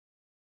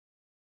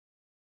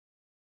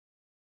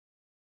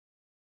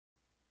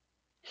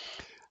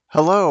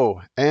Hello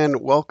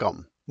and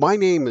welcome. My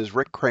name is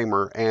Rick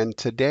Kramer, and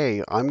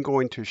today I'm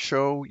going to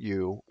show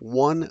you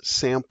one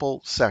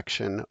sample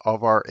section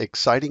of our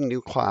exciting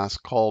new class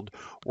called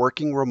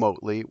Working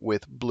Remotely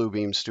with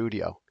Bluebeam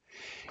Studio.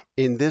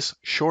 In this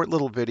short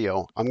little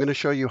video, I'm going to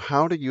show you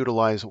how to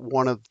utilize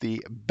one of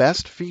the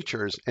best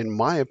features, in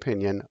my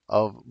opinion,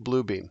 of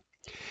Bluebeam.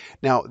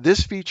 Now,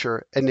 this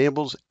feature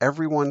enables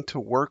everyone to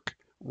work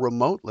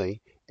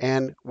remotely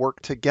and work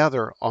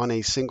together on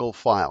a single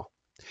file.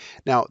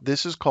 Now,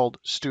 this is called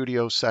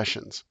Studio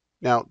Sessions.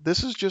 Now,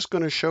 this is just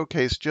going to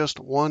showcase just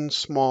one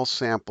small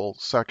sample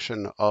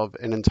section of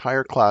an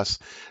entire class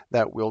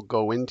that we'll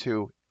go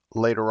into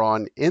later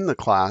on in the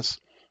class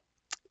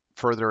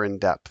further in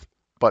depth.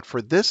 But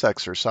for this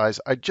exercise,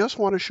 I just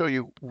want to show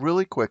you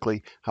really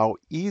quickly how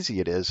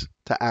easy it is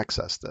to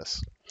access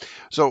this.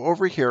 So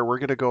over here, we're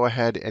going to go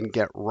ahead and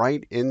get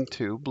right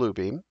into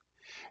Bluebeam.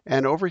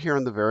 And over here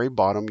on the very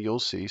bottom,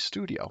 you'll see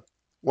Studio.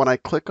 When I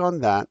click on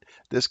that,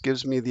 this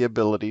gives me the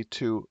ability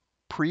to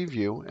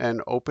preview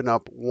and open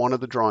up one of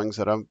the drawings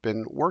that I've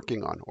been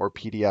working on, or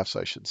PDFs,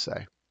 I should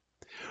say.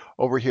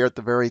 Over here at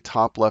the very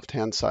top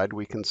left-hand side,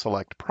 we can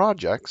select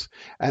projects,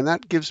 and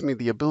that gives me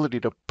the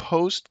ability to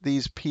post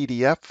these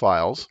PDF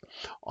files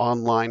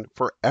online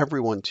for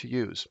everyone to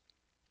use.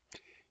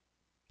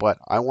 But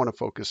I want to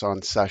focus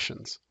on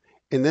sessions.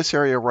 In this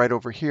area right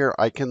over here,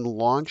 I can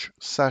launch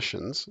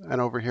sessions,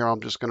 and over here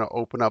I'm just going to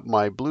open up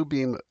my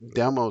Bluebeam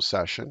demo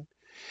session.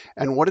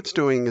 And what it's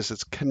doing is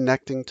it's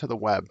connecting to the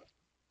web.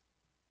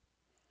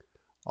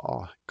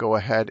 I'll go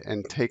ahead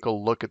and take a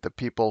look at the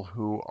people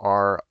who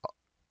are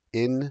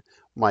in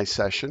my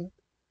session.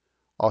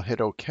 I'll hit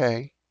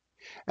OK.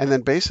 And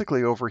then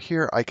basically over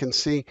here, I can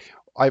see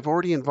I've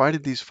already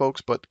invited these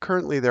folks, but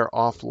currently they're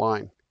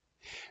offline.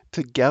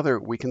 Together,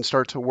 we can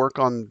start to work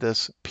on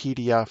this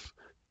PDF.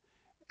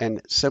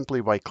 And simply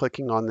by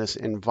clicking on this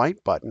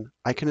invite button,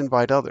 I can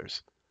invite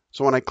others.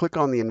 So when I click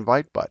on the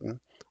invite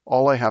button,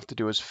 all I have to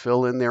do is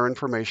fill in their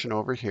information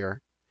over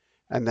here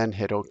and then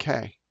hit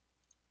OK.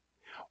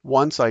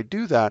 Once I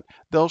do that,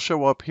 they'll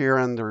show up here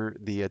under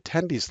the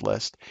attendees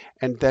list,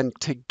 and then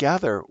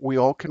together we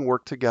all can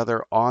work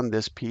together on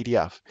this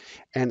PDF.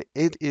 And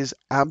it is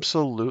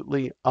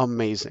absolutely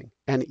amazing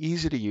and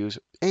easy to use.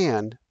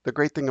 And the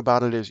great thing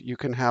about it is you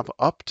can have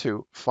up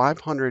to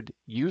 500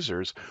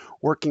 users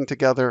working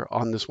together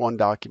on this one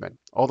document.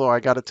 Although I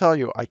got to tell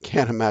you, I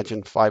can't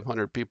imagine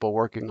 500 people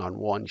working on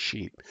one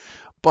sheet.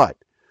 But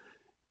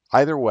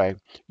either way,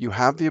 you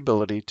have the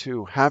ability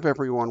to have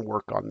everyone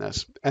work on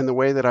this. And the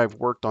way that I've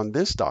worked on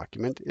this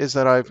document is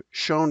that I've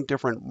shown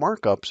different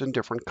markups in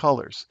different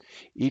colors,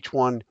 each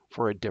one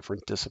for a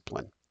different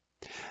discipline.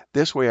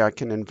 This way I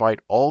can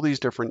invite all these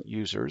different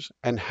users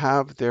and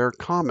have their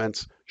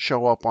comments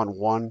show up on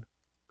one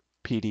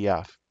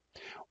PDF.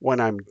 When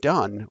I'm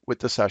done with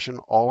the session,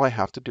 all I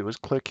have to do is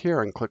click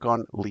here and click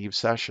on Leave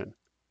Session.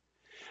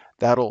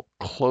 That'll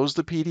close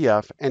the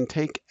PDF and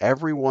take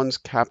everyone's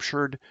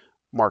captured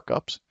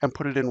markups and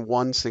put it in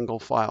one single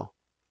file.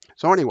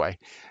 So anyway,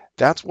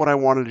 that's what I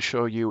wanted to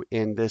show you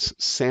in this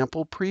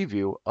sample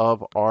preview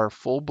of our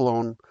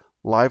full-blown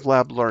live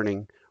lab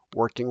learning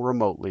working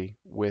remotely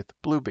with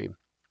Bluebeam.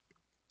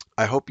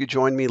 I hope you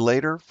join me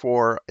later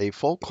for a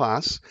full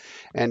class,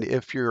 and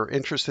if you're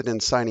interested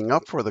in signing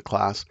up for the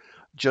class,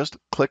 just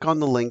click on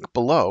the link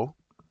below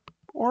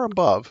or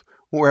above,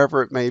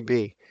 wherever it may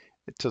be,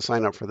 to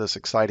sign up for this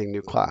exciting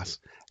new class.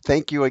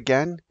 Thank you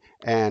again,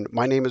 and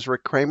my name is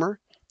Rick Kramer,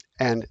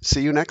 and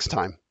see you next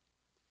time.